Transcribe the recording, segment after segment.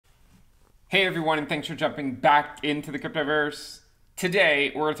Hey everyone, and thanks for jumping back into the cryptoverse.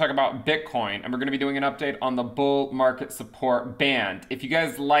 Today, we're going to talk about Bitcoin, and we're going to be doing an update on the bull market support band. If you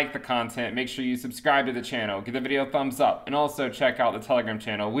guys like the content, make sure you subscribe to the channel, give the video a thumbs up, and also check out the Telegram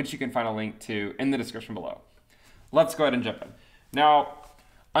channel, which you can find a link to in the description below. Let's go ahead and jump in. Now,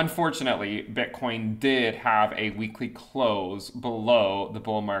 unfortunately, Bitcoin did have a weekly close below the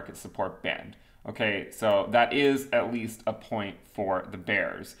bull market support band. Okay, so that is at least a point for the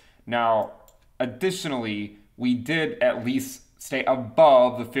bears. Now, additionally, we did at least stay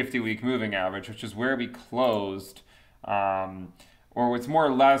above the 50-week moving average, which is where we closed, or it's more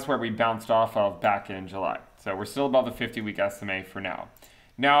or less where we bounced off of back in July. So we're still above the 50-week SMA for now.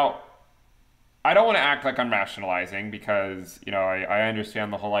 Now, I don't want to act like I'm rationalizing because, I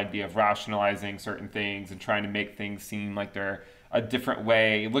understand the whole idea of rationalizing certain things and trying to make things seem like they're a different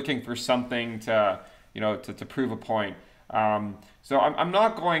way, looking for something to prove a point. So I'm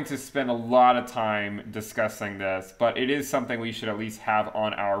not going to spend a lot of time discussing this, but it is something we should at least have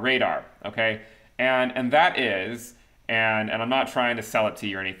on our radar, okay? And that is, and I'm not trying to sell it to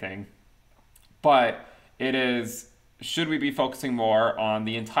you or anything, but it is, should we be focusing more on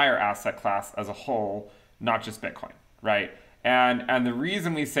the entire asset class as a whole, not just Bitcoin, right? And the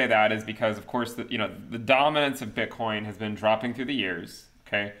reason we say that is because, of course, the dominance of Bitcoin has been dropping through the years,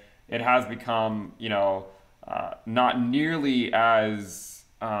 okay? It has become, not nearly as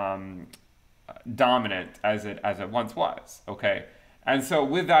dominant as it once was. Okay, and so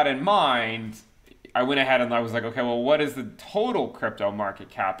with that in mind, I went ahead and I was like, okay, well, what is the total crypto market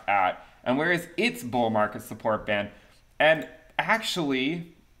cap at, and where is its bull market support band? And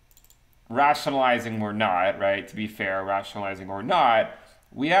actually, rationalizing or not, right? To be fair, rationalizing or not,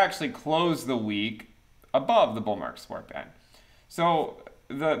 we actually closed the week above the bull market support band. So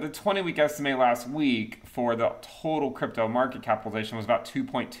the 20-week estimate last week for the total crypto market capitalization was about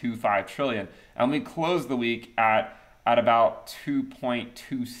 2.25 trillion, and we closed the week at about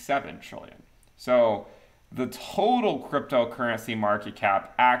 2.27 trillion. So the total cryptocurrency market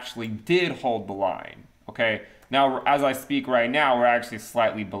cap actually did hold the line. Okay, now as I speak right now, we're actually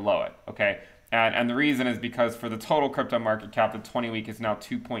slightly below it. Okay, and the reason is because for the total crypto market cap, the 20-week is now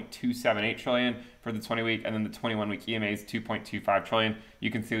 2.278 trillion for the 20-week, and then the 21-week EMA is 2.25 trillion. You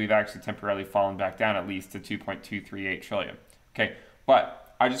can see we've actually temporarily fallen back down at least to 2.238 trillion. Okay,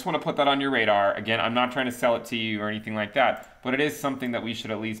 but I just want to put that on your radar. Again, I'm not trying to sell it to you or anything like that, but it is something that we should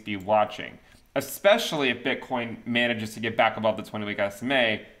at least be watching, especially if Bitcoin manages to get back above the 20-week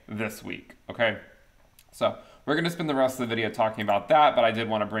SMA this week. Okay, so we're going to spend the rest of the video talking about that, but I did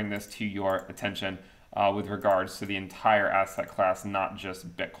want to bring this to your attention with regards to the entire asset class, not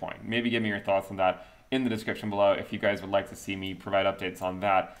just Bitcoin. Maybe give me your thoughts on that in the description below if you guys would like to see me provide updates on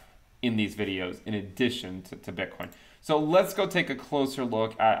that in these videos in addition to Bitcoin. So let's go take a closer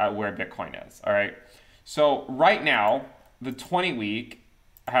look at where Bitcoin is, all right? So right now, the 20-week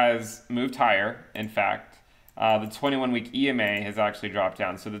has moved higher, in fact. The 21-week EMA has actually dropped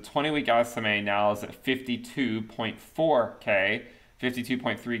down. So the 20-week SMA now is at 52.4K,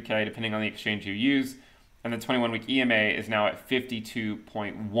 52.3K, depending on the exchange you use. And the 21-week EMA is now at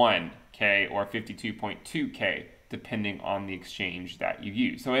 52.1K or 52.2K, depending on the exchange that you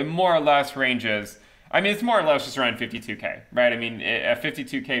use. So it more or less ranges, it's more or less just around 52K, right? A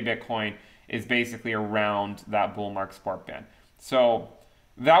 52K Bitcoin is basically around that bull market support band. So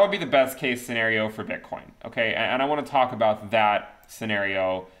that would be the best case scenario for Bitcoin, okay? And I want to talk about that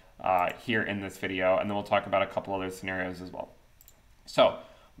scenario here in this video, and then we'll talk about a couple other scenarios as well. So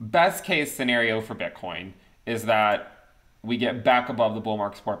best case scenario for Bitcoin is that we get back above the bull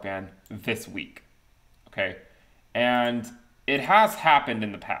market support band this week, okay? And it has happened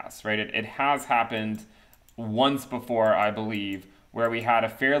in the past, right? It has happened once before, I believe, where we had a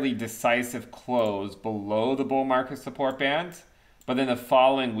fairly decisive close below the bull market support band, but then the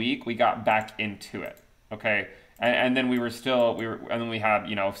following week we got back into it, okay? And then and then we had,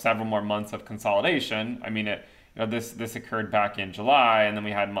 several more months of consolidation. This occurred back in July, and then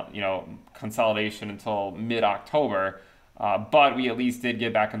we had, consolidation until mid-October. But we at least did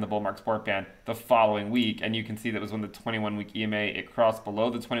get back in the bull market support band the following week, and you can see that was when the 21-week EMA, it crossed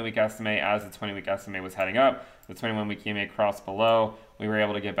below the 20-week SMA as the 20-week SMA was heading up. The 21-week EMA crossed below. We were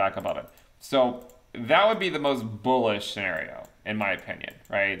able to get back above it. So that would be the most bullish scenario, in my opinion,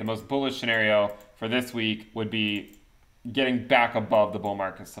 right? The most bullish scenario for this week would be getting back above the bull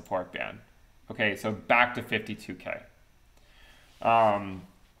market support band. Okay, so back to 52K.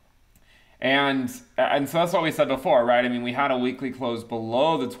 And so that's what we said before, right? We had a weekly close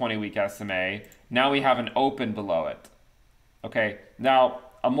below the 20-week SMA. Now we have an open below it. Okay, now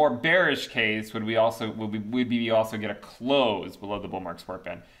a more bearish case would we also get a close below the bull market support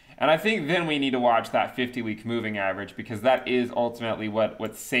band. And I think then we need to watch that 50-week moving average, because that is ultimately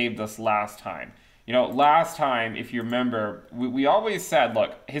what saved us last time. You know, last time, if you remember, we always said,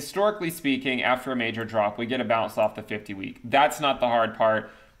 look, historically speaking, after a major drop, we get a bounce off the 50-week. That's not the hard part.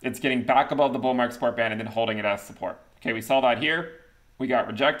 It's getting back above the bull market support band and then holding it as support. Okay, we saw that here. We got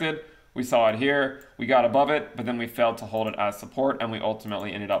rejected. We saw it here. We got above it, but then we failed to hold it as support, and we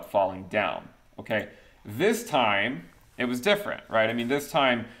ultimately ended up falling down. Okay, this time, it was different, right? I mean, this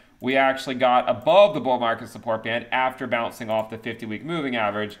time, we actually got above the bull market support band after bouncing off the 50-week moving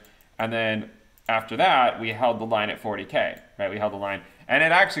average, and then after that, we held the line at 40K, right? We held the line, and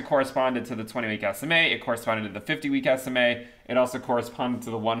it actually corresponded to the 20-week SMA. It corresponded to the 50-week SMA. It also corresponded to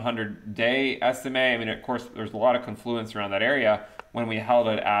the 100-day SMA. I mean, of course, there's a lot of confluence around that area when we held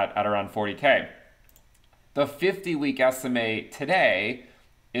it at around 40K. The 50-week SMA today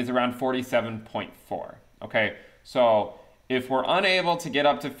is around 47.4, okay? So if we're unable to get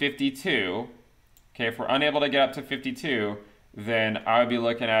up to 52, okay, if we're unable to get up to 52, then I would be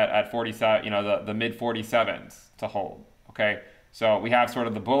looking at 47, you know, the mid 47s to hold, okay? So we have sort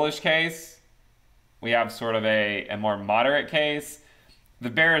of the bullish case, we have sort of a more moderate case. The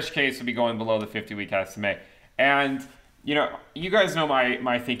bearish case would be going below the 50-week SMA. And, you know, you guys know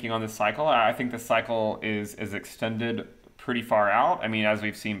my thinking on this cycle. I think the cycle is extended pretty far out. I mean, as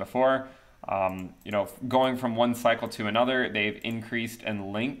we've seen before, you know, going from one cycle to another, they've increased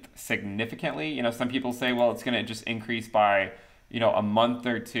in length significantly. You know, some people say, well, it's going to just increase by, you know, a month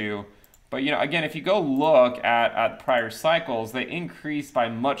or two. But, you know, again, if you go look at prior cycles, they increase by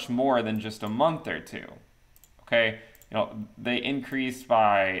much more than just a month or two. Okay, you know, they increased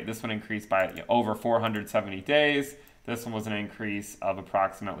by, this one increased by, you know, over 470 days. This one was an increase of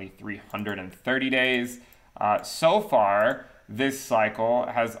approximately 330 days. So far, this cycle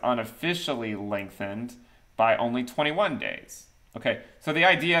has unofficially lengthened by only 21 days. Okay, so the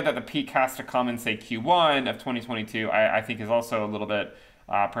idea that the peak has to come in, say, Q1 of 2022, I think is also a little bit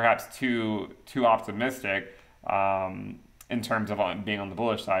perhaps too optimistic in terms of being on the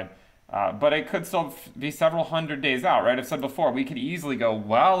bullish side. But it could still be several hundred days out, right? I've said before, we could easily go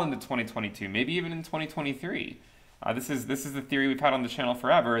well into 2022, maybe even in 2023. This is the theory we've had on the channel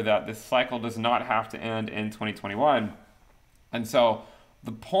forever, that this cycle does not have to end in 2021. And so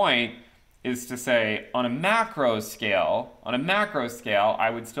the point is to say, on a macro scale, I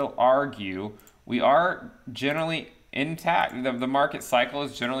would still argue we are generally intact. The market cycle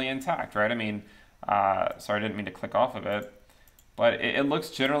is generally intact, right? I mean, sorry, I didn't mean to click off of it, but it looks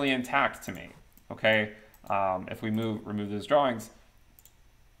generally intact to me, okay? If we remove those drawings,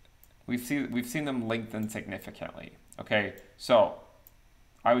 we've seen them lengthen significantly, okay? So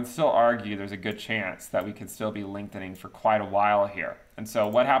I would still argue there's a good chance that we could still be lengthening for quite a while here. And so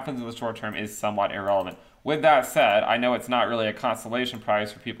what happens in the short term is somewhat irrelevant. With that said, I know it's not really a consolation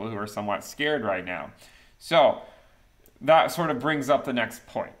prize for people who are somewhat scared right now. So that sort of brings up the next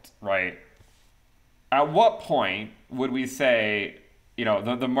point, right? At what point would we say, you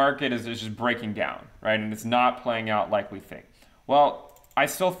know, the market is just breaking down, right? And it's not playing out like we think. Well, I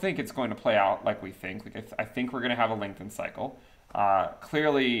still think it's going to play out like we think. Like I think we're going to have a lengthened cycle.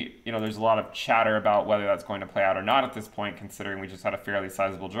 Clearly, you know, there's a lot of chatter about whether that's going to play out or not at this point, considering we just had a fairly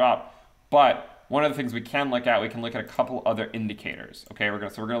sizable drop. But one of the things we can look at a couple other indicators. Okay, we're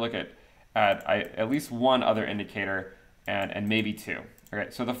gonna look at least one other indicator and maybe two. Okay,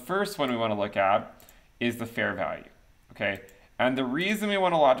 so the first one we want to look at is the fair value. Okay, and the reason we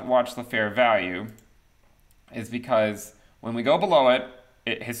want to watch the fair value is because when we go below it,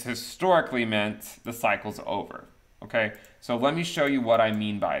 it has historically meant the cycle's over. Okay, so let me show you what I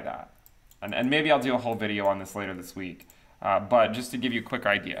mean by that. And maybe I'll do a whole video on this later this week. But just to give you a quick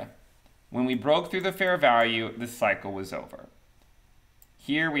idea. When we broke through the fair value, the cycle was over.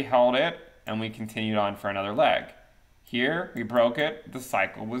 Here we held it and we continued on for another leg. Here we broke it, the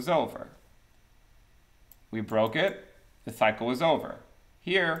cycle was over. We broke it, the cycle was over.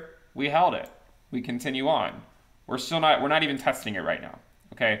 Here we held it, we continue on. We're not even testing it right now.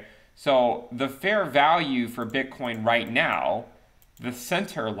 Okay? So the fair value for Bitcoin right now, the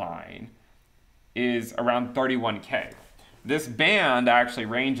center line, is around 31K. This band actually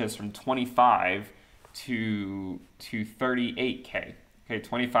ranges from 25 to 38K. Okay,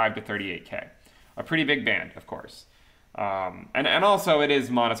 25 to 38K. A pretty big band, of course. And also it is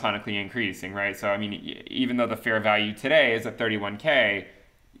monotonically increasing, right? So I mean, even though the fair value today is at 31K,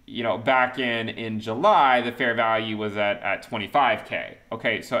 you know, back in July, the fair value was at 25K.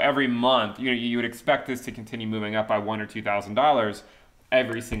 Okay, so every month, you would expect this to continue moving up by $1,000 or $2,000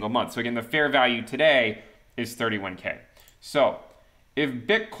 every single month. So again, the fair value today is 31K. So if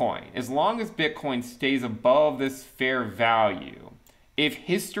Bitcoin, as long as Bitcoin stays above this fair value, if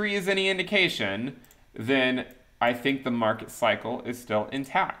history is any indication, then I think the market cycle is still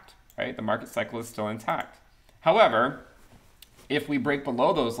intact, right? The market cycle is still intact. However, if we break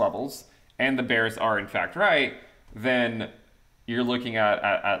below those levels and the bears are in fact right, then you're looking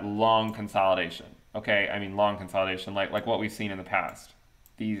at long consolidation. Okay, I mean long consolidation, like what we've seen in the past.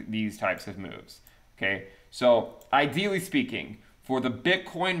 These types of moves. Okay, so ideally speaking, for the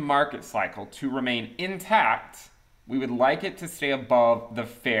Bitcoin market cycle to remain intact, we would like it to stay above the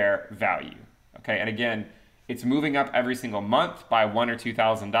fair value. Okay, and again, it's moving up every single month by $1,000 or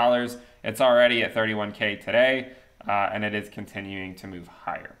 $2,000. It's already at 31K today, and it is continuing to move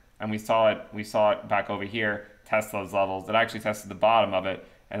higher. And we saw it back over here, test those levels. It actually tested the bottom of it,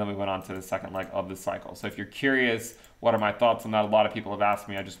 and then we went on to the second leg of the cycle. So if you're curious, what are my thoughts on that? A lot of people have asked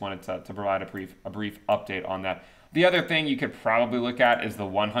me. I just wanted to provide a brief update on that. The other thing you could probably look at is the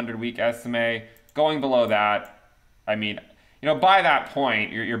 100-week SMA. Going below that, I mean, by that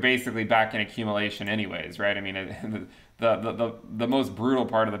point, you're basically back in accumulation anyways, right? I mean, the most brutal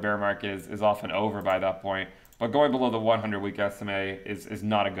part of the bear market is often over by that point. But going below the 100-week SMA is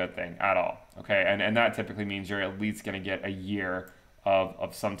not a good thing at all, okay? And that typically means you're at least going to get a year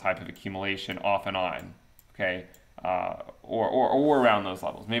of some type of accumulation off and on, okay? Or around those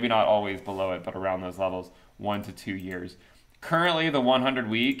levels. Maybe not always below it, but around those levels, 1 to 2 years. Currently, the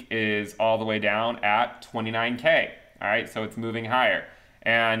 100-week is all the way down at 29K, all right? So it's moving higher.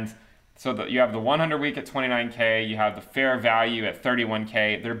 And so you have the 100-week at 29K, you have the fair value at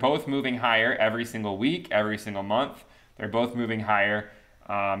 31K. They're both moving higher every single week, every single month. They're both moving higher.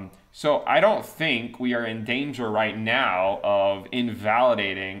 So I don't think we are in danger right now of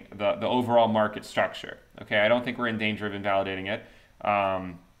invalidating the overall market structure. Okay, I don't think we're in danger of invalidating it.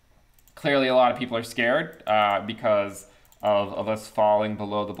 Clearly, a lot of people are scared because of us falling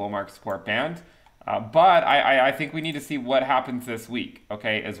below the bull market support band. But I think we need to see what happens this week,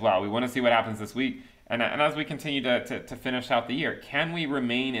 okay, as well. We want to see what happens this week. And as we continue to finish out the year, can we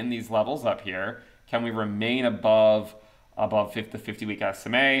remain in these levels up here? Can we remain above the 50-week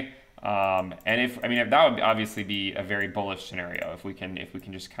SMA? And if that would obviously be a very bullish scenario if we can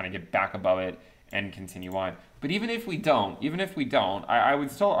just kind of get back above it and continue on. But even if we don't, I would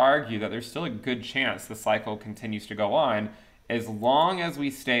still argue that there's still a good chance the cycle continues to go on as long as we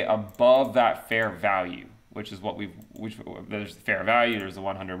stay above that fair value, which is there's the fair value, there's the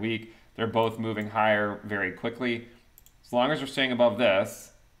 100-week. They're both moving higher very quickly. As long as we're staying above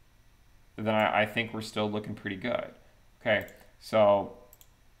this, then I think we're still looking pretty good. Okay, so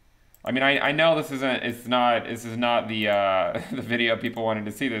I mean, I know this is not the the video people wanted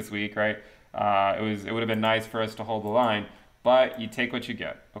to see this week, right? It would have been nice for us to hold the line, but you take what you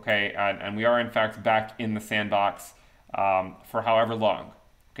get, okay? And we are in fact back in the sandbox for however long,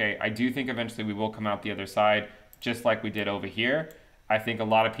 okay? I do think eventually we will come out the other side, just like we did over here. I think a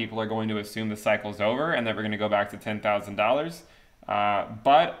lot of people are going to assume the cycle's over and that we're going to go back to $10,000.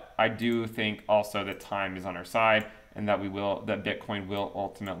 But I do think also that time is on our side and that Bitcoin will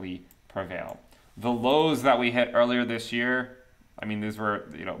ultimately prevail. The lows that we hit earlier this year, I mean, these were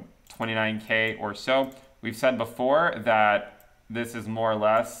 29K or so. We've said before that this is more or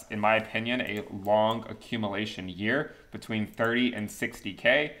less, in my opinion, a long accumulation year between 30 and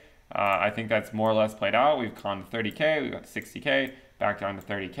 60K. I think that's more or less played out. We've gone to 30K, we've got to 60K, back down to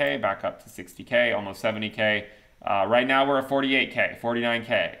 30K, back up to 60K, almost 70K. Right now we're at 48K,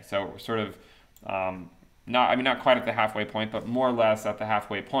 49K. So we're sort of not quite at the halfway point, but more or less at the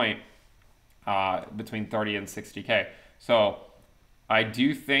halfway point between 30 and 60K. So I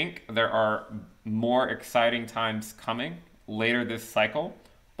do think there are more exciting times coming later this cycle,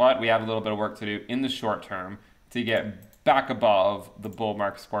 but we have a little bit of work to do in the short term to get back above the bull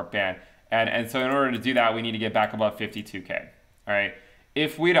market support band. And so in order to do that, we need to get back above 52K. All right.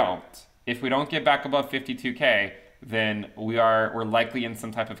 If we don't get back above 52K, then we're likely in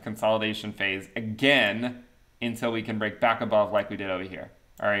some type of consolidation phase again until we can break back above like we did over here.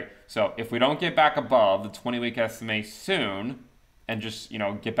 All right. So if we don't get back above the 20-week SMA soon and just,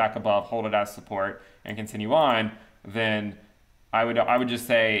 get back above, hold it as support and continue on, then I would just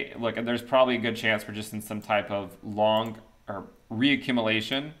say, look, there's probably a good chance we're just in some type of long or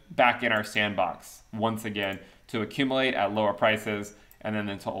reaccumulation back in our sandbox once again to accumulate at lower prices and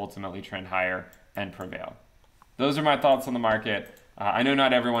then to ultimately trend higher and prevail. Those are my thoughts on the market. I know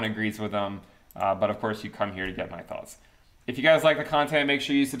not everyone agrees with them, but of course you come here to get my thoughts. If you guys like the content, make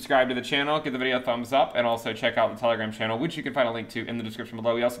sure you subscribe to the channel, give the video a thumbs up, and also check out the Telegram channel, which you can find a link to in the description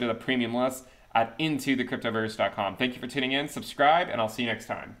below. We also do the premium list at intothecryptoverse.com. Thank you for tuning in, subscribe, and I'll see you next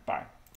time. Bye.